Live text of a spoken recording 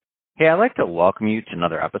Hey, I'd like to welcome you to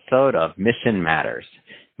another episode of Mission Matters.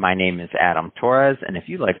 My name is Adam Torres, and if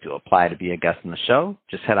you'd like to apply to be a guest on the show,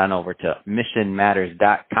 just head on over to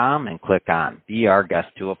missionmatters.com and click on Be Our Guest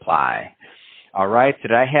to apply. All right,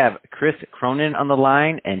 today I have Chris Cronin on the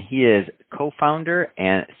line, and he is co-founder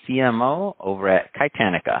and CMO over at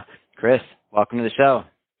Kitanica. Chris, welcome to the show.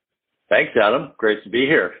 Thanks, Adam. Great to be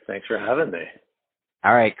here. Thanks for having me.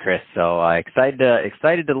 All right, Chris. So excited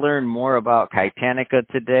to learn more about Kitanica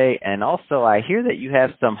today, and also I hear that you have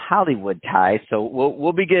some Hollywood ties, so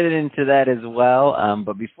we'll be getting into that as well.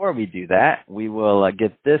 But before we do that, we will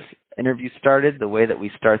get this interview started the way that we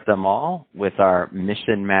start them all, with our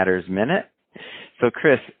Mission Matters Minute. So,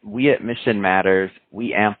 Chris, we at Mission Matters,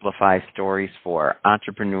 we amplify stories for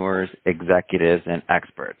entrepreneurs, executives, and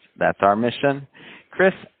experts. That's our mission.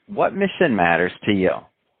 Chris, what mission matters to you?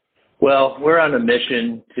 Well, we're on a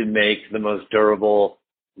mission to make the most durable,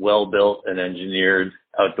 well-built, and engineered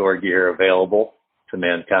outdoor gear available to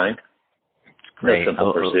mankind. Great. A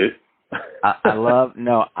simple pursuit.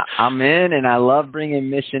 I'm in, and I love bringing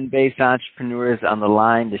mission-based entrepreneurs on the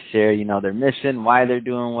line to share, their mission, why they're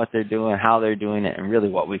doing what they're doing, how they're doing it, and really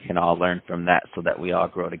what we can all learn from that so that we all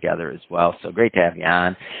grow together as well. So great to have you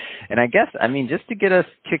on. And I guess, just to get us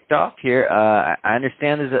kicked off here, I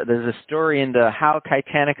understand there's a story into how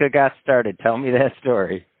Kitanica got started. Tell me that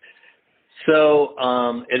story. So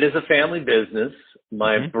it is a family business.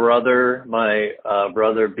 My brother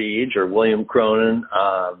Beej, or William Cronin,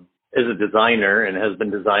 is a designer and has been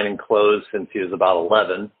designing clothes since he was about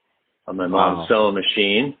 11 on my mom's sewing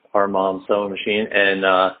machine, our mom's sewing machine. And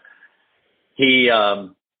he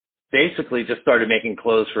basically just started making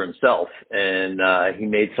clothes for himself. And he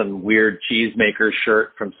made some weird cheesemaker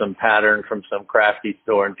shirt from some pattern from some crafty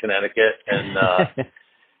store in Connecticut. And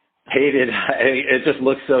hated it. Just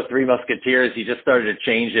looked so Three Musketeers. He just started to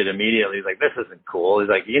change it immediately. He's like, this isn't cool. He's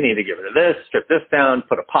like, you need to get rid of this, strip this down,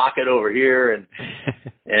 put a pocket over here. And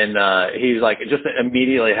he's like, just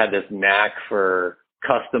immediately had this knack for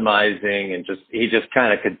customizing, and he just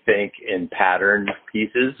kind of could think in pattern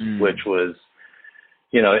pieces, which was,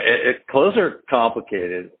 clothes are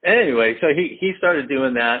complicated. Anyway, so he started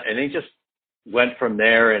doing that, and he just went from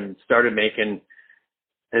there and started making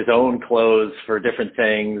his own clothes for different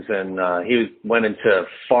things. And he went into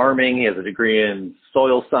farming. He has a degree in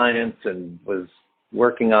soil science and was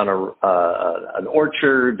working on an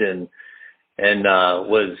orchard and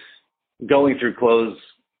was going through clothes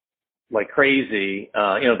like crazy.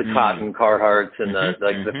 The cotton Carhartts and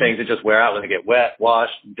the things that just wear out when they get wet,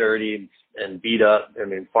 washed, dirty, and beat up.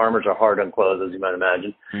 Farmers are hard on clothes, as you might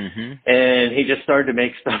imagine. And he just started to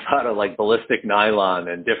make stuff out of like ballistic nylon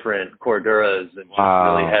and different corduras and just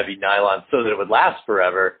really heavy nylon so that it would last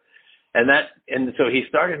forever. And so he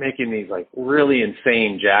started making these like really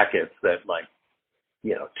insane jackets that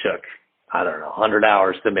took, I don't know, 100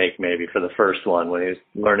 hours to make maybe for the first one when he was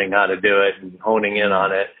learning how to do it and honing in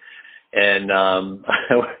on it. And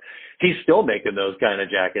he's still making those kind of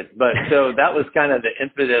jackets. But so that was kind of the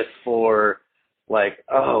impetus for like,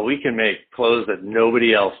 we can make clothes that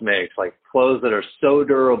nobody else makes, like clothes that are so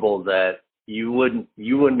durable that you wouldn't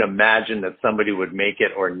imagine that somebody would make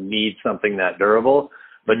it or need something that durable.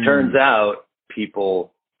 But turns out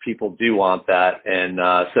people do want that. And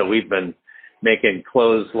so we've been making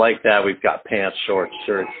clothes like that. We've got pants, shorts,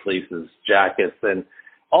 shirts, fleeces, jackets, and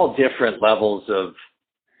all different levels of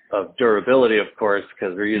durability, of course,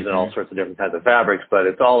 because we're using all sorts of different kinds of fabrics, but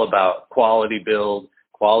it's all about quality build,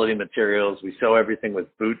 quality materials. We sew everything with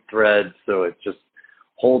boot threads, so it just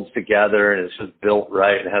holds together and it's just built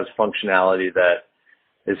right and has functionality that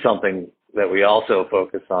is something that we also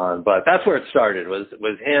focus on. But that's where it started, was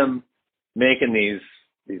him making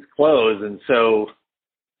these clothes. And so,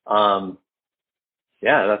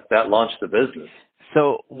 that launched the business.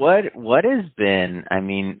 So what has been,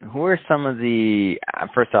 who are some of the,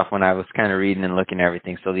 first off, when I was kind of reading and looking at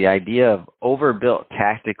everything, so the idea of overbuilt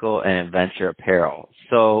tactical and adventure apparel.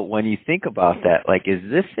 So when you think about that, like, is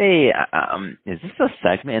this a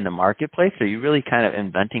segment in the marketplace, or are you really kind of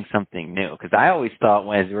inventing something new? Because I always thought,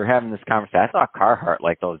 as we were having this conversation, I thought Carhartt,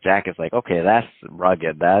 like those jackets, like, okay, that's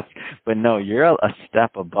rugged, but no, you're a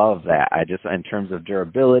step above that. In terms of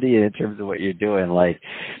durability and in terms of what you're doing, like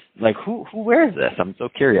who wears this? I'm so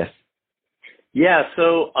curious. Yeah,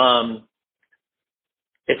 so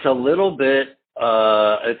it's a little bit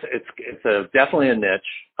it's definitely a niche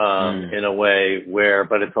in a way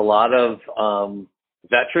but it's a lot of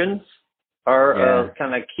veterans are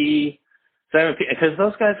kind of key, because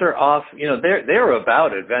those guys are off. They're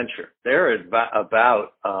about adventure. They're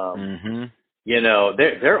about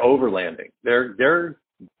they're overlanding. They're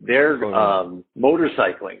they're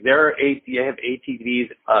motorcycling. They have ATVs,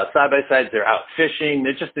 side by sides. They're out fishing.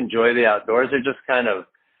 They just enjoy the outdoors. They're just kind of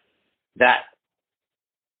that,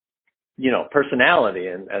 personality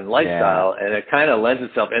and lifestyle, and it kind of lends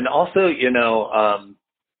itself. And also,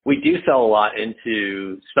 we do sell a lot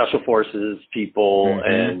into special forces people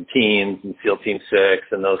and teams and SEAL Team 6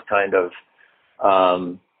 and those kind of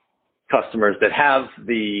customers that have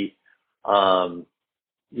the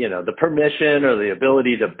the permission or the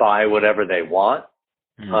ability to buy whatever they want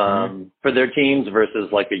for their teams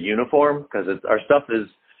versus like a uniform, because our stuff is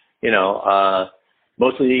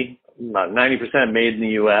mostly about 90% made in the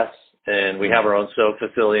U.S. and we have our own soap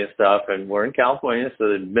facility and stuff, and we're in California, so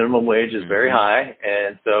the minimum wage is very high,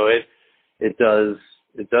 and so it does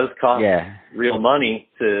cost real money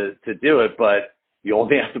to do it, but you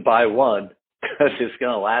only have to buy one because it's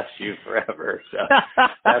going to last you forever. So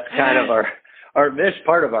that's kind of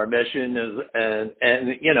part of our mission is,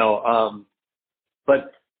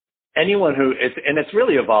 but anyone it's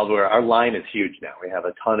really evolved where our line is huge now. We have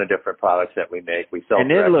a ton of different products that we make. We sell,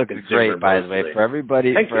 and it looks great, by the way, for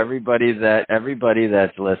everybody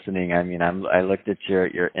that's listening. I mean, I looked at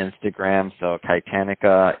your Instagram, so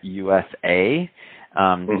Kitanica USA.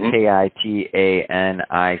 Kitanica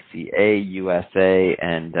USA,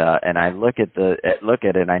 and I look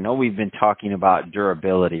at it. I know we've been talking about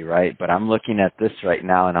durability, right? But I'm looking at this right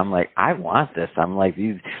now, and I'm like, I want this. I'm like,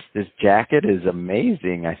 this jacket is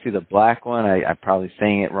amazing. I see the black one. I'm probably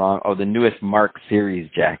saying it wrong. Oh, the newest Mark Series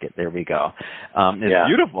jacket. There we go. It's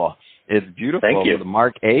beautiful. It's beautiful. Thank you. The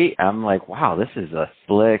Mark 8, I'm like, wow, this is a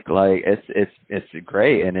slick, like it's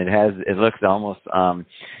great, and it looks almost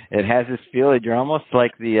it has this feel. You're almost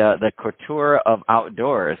like the couture of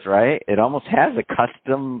outdoors, right? It almost has a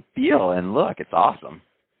custom feel and look. It's awesome.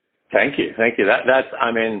 Thank you.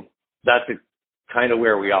 That's kind of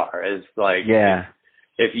where we are. Is like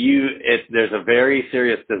if there's a very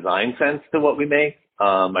serious design sense to what we make.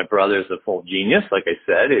 My brother's a full genius, like I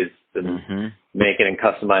said. He's been making and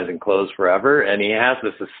customizing clothes forever, and he has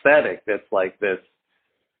this aesthetic that's like this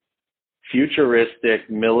futuristic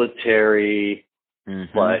military,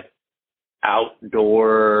 but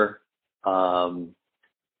outdoor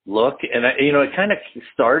look. And it kind of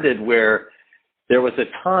started where there was a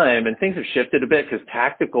time, and things have shifted a bit because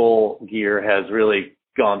tactical gear has really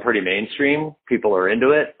gone pretty mainstream. People are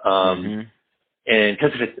into it. And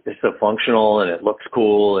because it's so functional and it looks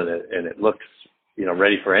cool and it looks,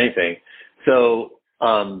 ready for anything. So,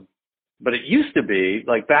 but it used to be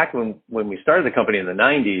like back when we started the company in the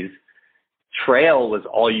 90s, trail was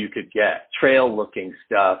all you could get, trail looking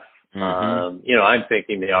stuff. I'm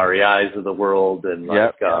thinking the REIs of the world and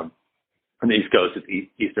on the East Coast, it's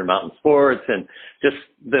Eastern Mountain Sports, and just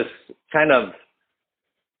this kind of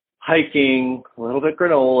hiking, a little bit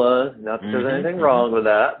granola, not that there's anything wrong with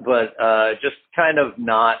that, but just kind of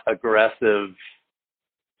not aggressive,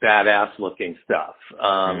 badass looking stuff.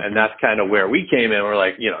 And that's kind of where we came in. We're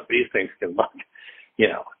like, these things can look,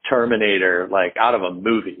 Terminator, like out of a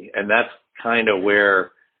movie. And that's kind of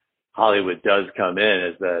where Hollywood does come in,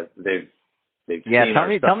 is that they've tell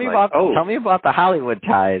me about the Hollywood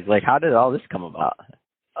ties. Like, how did all this come about?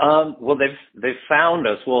 Well, they've found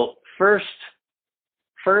us. Well,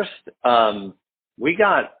 First, my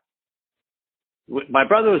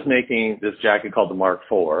brother was making this jacket called the Mark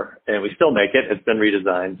IV, and we still make it. It's been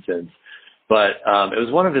redesigned since. But it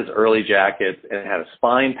was one of his early jackets, and it had a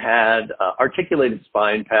spine pad, articulated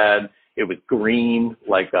spine pad. It was green,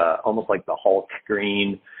 almost like the Hulk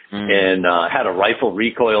green, and had a rifle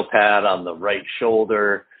recoil pad on the right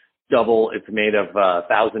shoulder. It's made of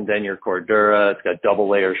 1,000 denier Cordura. It's got double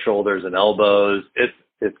layer shoulders and elbows.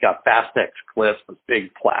 It's got Fastex clips with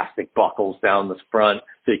big plastic buckles down the front,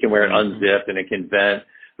 so you can wear it unzipped and it can vent.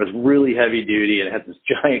 It's really heavy duty, and it has this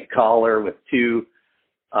giant collar with two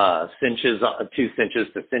cinches to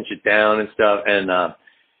cinch it down and stuff. And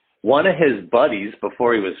one of his buddies,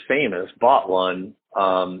 before he was famous, bought one,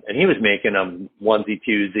 and he was making them onesie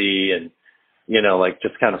twosie and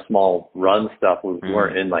just kind of small run stuff. We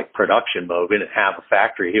weren't in production mode. We didn't have a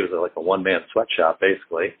factory. He was like a one-man sweatshop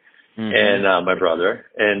basically. And my brother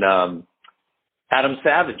and Adam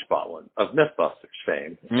Savage bought one of Mythbusters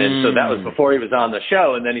fame, and so that was before he was on the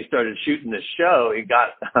show. And then he started shooting this show. He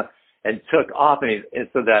got and took off, and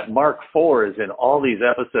so that Mark IV is in all these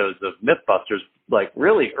episodes of Mythbusters, like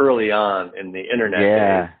really early on in the internet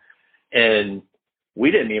days. And we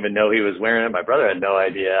didn't even know he was wearing it. My brother had no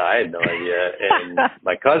idea. I had no idea, and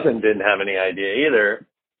my cousin didn't have any idea either.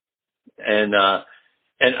 And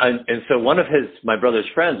so one of my brother's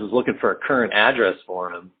friends was looking for a current address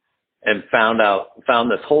for him, and found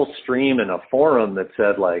this whole stream in a forum that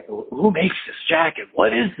said like, who makes this jacket?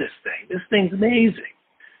 What is this thing? This thing's amazing.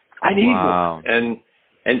 I need one.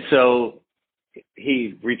 And so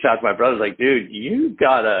he reached out to my brother, like, dude, you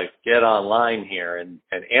gotta get online here and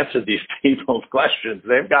answer these people's questions.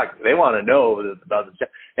 They want to know about the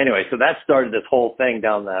jacket. Anyway, so that started this whole thing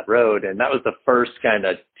down that road, and that was the first kind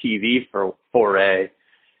of TV foray.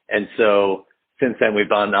 And so since then we've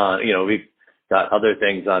gone on, we've got other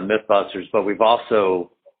things on Mythbusters, but we've also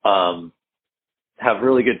have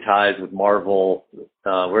really good ties with Marvel.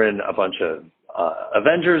 We're in a bunch of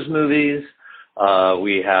Avengers movies.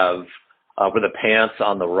 We have we're the pants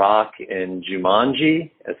on the Rock in Jumanji,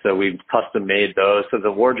 and so we've custom made those. So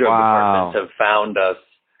the wardrobe departments have found us,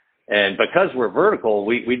 and because we're vertical,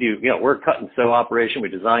 we do, we're a cut and sew operation. We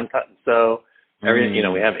design cut and sew.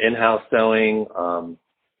 We have in-house sewing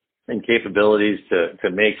and capabilities to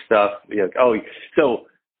make stuff. So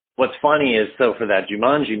what's funny is, so for that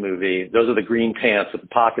Jumanji movie, those are the green pants with the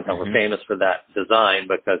pockets, and we're famous for that design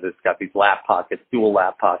because it's got these lap pockets, dual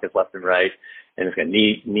lap pockets left and right, and it's got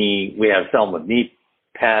knee. We have some with knee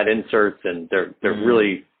pad inserts, and they're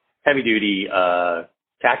really heavy duty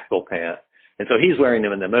tactical pants. And so he's wearing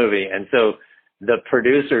them in the movie, and so the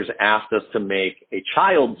producers asked us to make a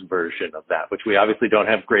child's version of that, which we obviously don't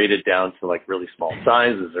have graded down to like really small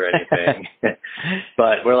sizes or anything.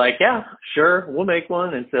 But we're like, yeah, sure, we'll make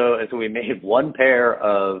one. And so we made one pair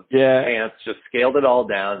of pants, just scaled it all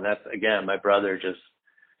down. And that's, again, my brother just,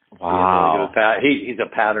 he's a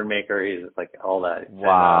pattern maker. He's like all that.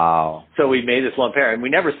 Wow. And, so we made this one pair, and we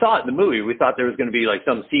never saw it in the movie. We thought there was going to be like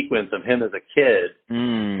some sequence of him as a kid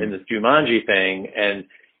in this Jumanji thing. And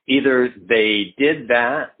either they did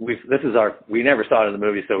that. We never saw it in the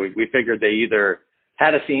movie, so we figured they either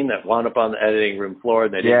had a scene that wound up on the editing room floor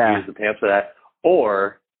and they didn't use the pants for that,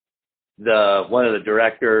 or one of the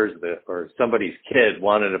directors or somebody's kid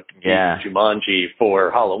wanted to be Jumanji for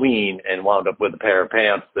Halloween and wound up with a pair of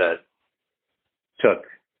pants that took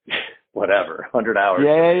whatever 100 hours.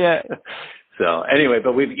 Yeah. So anyway,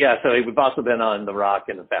 but we've also been on The Rock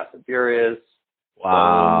and the Fast and Furious.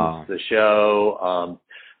 Wow. The show.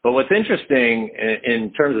 But what's interesting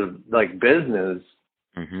in terms of like business,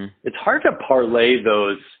 it's hard to parlay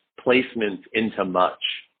those placements into much.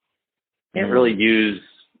 You can't really use,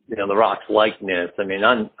 The Rock's likeness. I mean,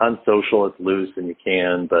 on social it's loose and you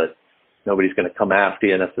can, but nobody's going to come after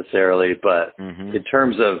you necessarily. But in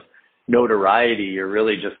terms of notoriety, you're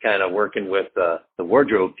really just kind of working with the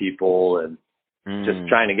wardrobe people and just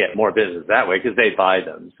trying to get more business that way because they buy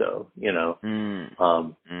them. So,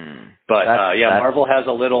 But Marvel has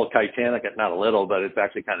a little Titanic, not a little, but it's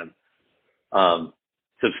actually kind of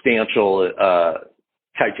substantial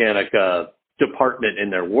Titanic department in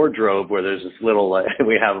their wardrobe where there's this little,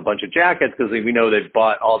 we have a bunch of jackets because we know they've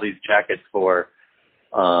bought all these jackets for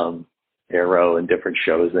Arrow and different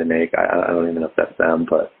shows they make. I don't even know if that's them,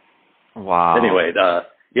 but anyway,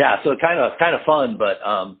 so kind of fun, but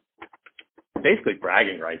basically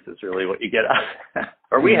bragging rights is really what you get out.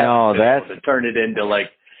 Or we have to turn it into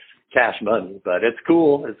like cash money, but it's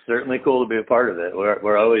cool. It's certainly cool to be a part of it.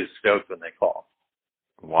 We're always stoked when they call.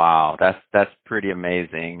 Wow, that's pretty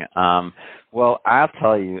amazing. Well, I'll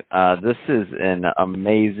tell you, this is an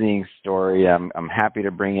amazing story. I'm happy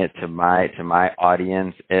to bring it to my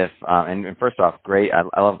audience. And first off, great. I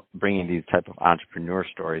love bringing these type of entrepreneur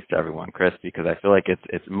stories to everyone, Chris, because I feel like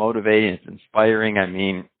it's motivating, it's inspiring. I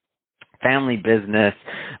mean, family business,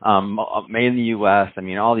 made in the U.S. I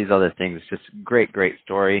mean, all these other things. It's just great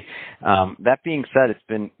story. That being said, it's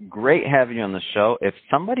been great having you on the show. If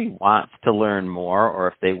somebody wants to learn more, or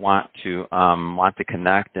if they want to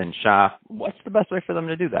connect and shop, what's the best way for them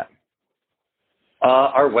to do that?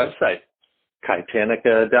 Our website,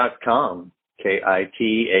 Kitanica.com,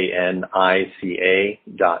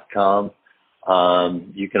 KITANICA.com.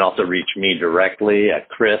 You can also reach me directly at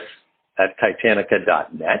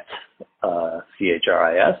Chris@Kitanica.net,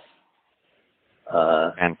 CHRIS.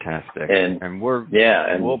 Fantastic. And we'll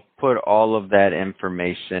put all of that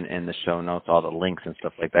information in the show notes, all the links and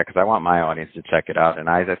stuff like that, because I want my audience to check it out. And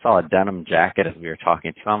I saw a denim jacket as we were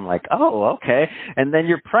talking to. I'm like, oh, okay. And then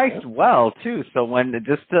you're priced well too. So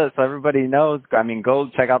so everybody knows, I mean, go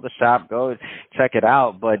check out the shop, go check it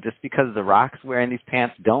out. But just because The Rock's wearing these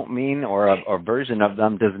pants don't mean, or a version of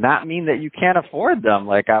them does not mean that you can't afford them.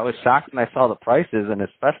 Like, I was shocked when I saw the prices, and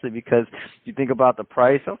especially because you think about the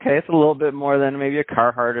price, okay, it's a little bit more than maybe a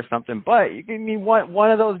Carhartt or something, but you give me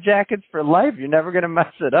one of those jackets for life. You're never going to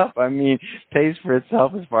mess it up. I mean, pays for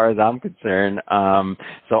itself as far as I'm concerned.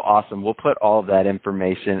 So awesome. We'll put all of that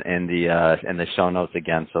information in the show notes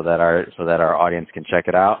again, so that our audience can check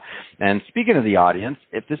it out. And speaking of the audience,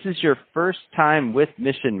 if this is your first time with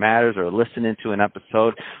Mission Matters or listening to an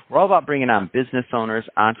episode, we're all about bringing on business owners,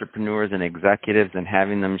 entrepreneurs, and executives and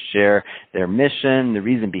having them share their mission, the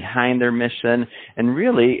reason behind their mission, and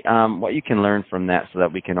really what you can learn from that so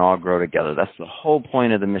that we can all grow together. That's the whole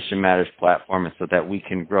point of the Mission Matters platform, is so that we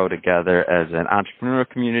can grow together as an entrepreneurial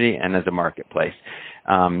community and as a marketplace.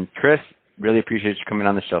 Chris, really appreciate you coming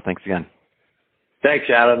on the show. Thanks again. Thanks,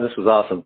 Adam. This was awesome.